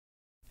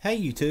Hey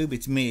YouTube,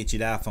 it's me, it's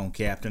your iPhone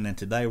Captain, and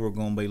today we're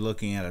going to be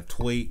looking at a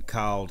tweak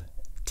called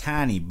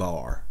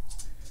TinyBar.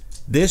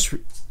 This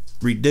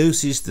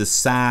reduces the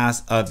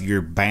size of your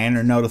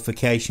banner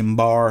notification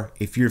bar.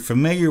 If you're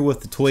familiar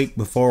with the tweak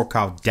before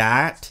called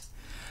Diet,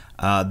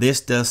 this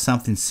does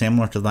something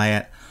similar to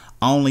that,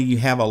 only you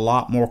have a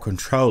lot more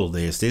control of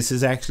this. This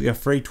is actually a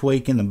free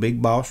tweak in the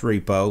BigBoss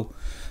repo.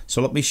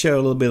 So let me show you a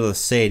little bit of the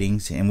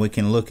settings and we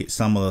can look at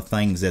some of the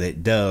things that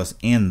it does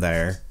in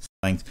there.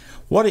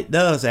 What it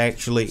does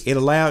actually, it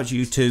allows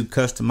you to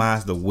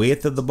customize the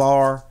width of the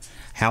bar,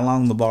 how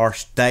long the bar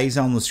stays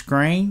on the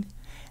screen,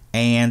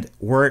 and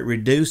where it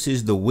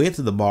reduces the width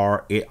of the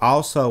bar, it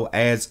also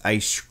adds a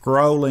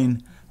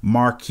scrolling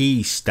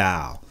marquee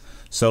style.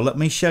 So let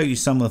me show you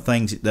some of the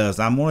things it does.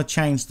 I'm going to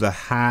change the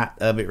height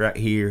of it right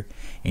here,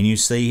 and you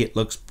see it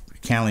looks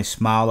kind of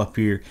small up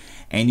here,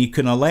 and you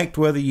can elect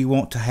whether you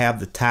want to have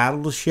the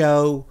title to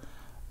show,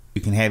 you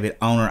can have it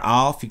on or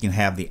off, you can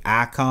have the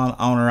icon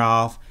on or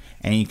off,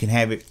 and you can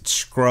have it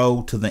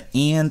scroll to the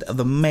end of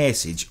the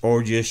message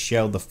or just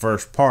show the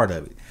first part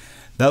of it.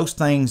 Those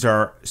things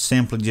are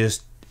simply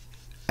just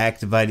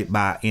activated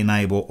by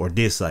enable or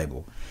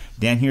disable.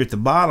 Down here at the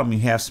bottom you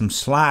have some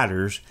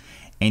sliders,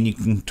 and you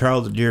can control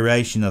the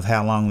duration of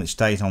how long it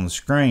stays on the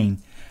screen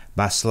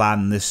by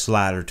sliding this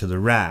slider to the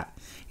right.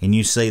 And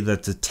you see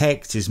that the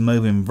text is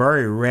moving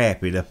very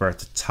rapid up at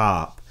the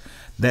top.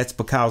 That's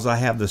because I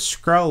have the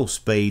scroll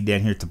speed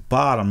down here at the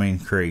bottom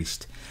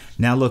increased.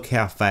 Now look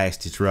how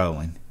fast it's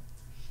rolling.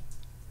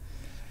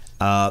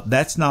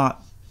 That's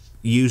not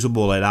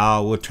usable at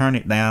all. We'll turn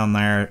it down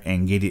there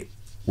and get it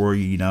where,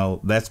 you know,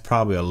 that's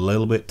probably a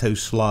little bit too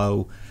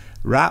slow.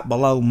 Right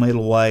below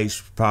middle way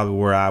is probably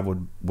where I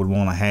would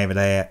want to have it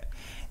at.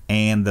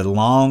 And the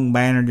long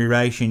banner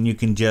duration, you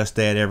can adjust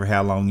that every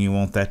how long you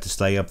want that to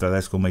stay up there.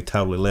 That's going to be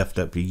totally left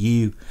up to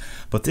you.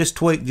 But this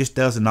tweak just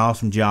does an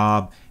awesome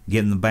job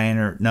getting the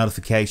banner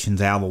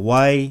notifications out of the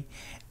way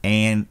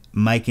and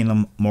making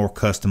them more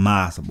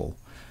customizable.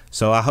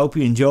 So I hope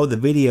you enjoyed the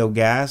video,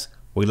 guys.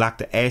 We'd like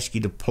to ask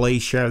you to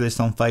please share this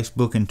on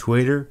Facebook and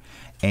Twitter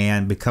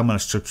and become a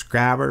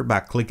subscriber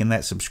by clicking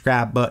that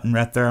subscribe button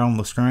right there on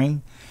the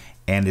screen.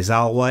 And as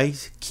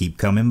always, keep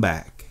coming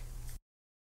back.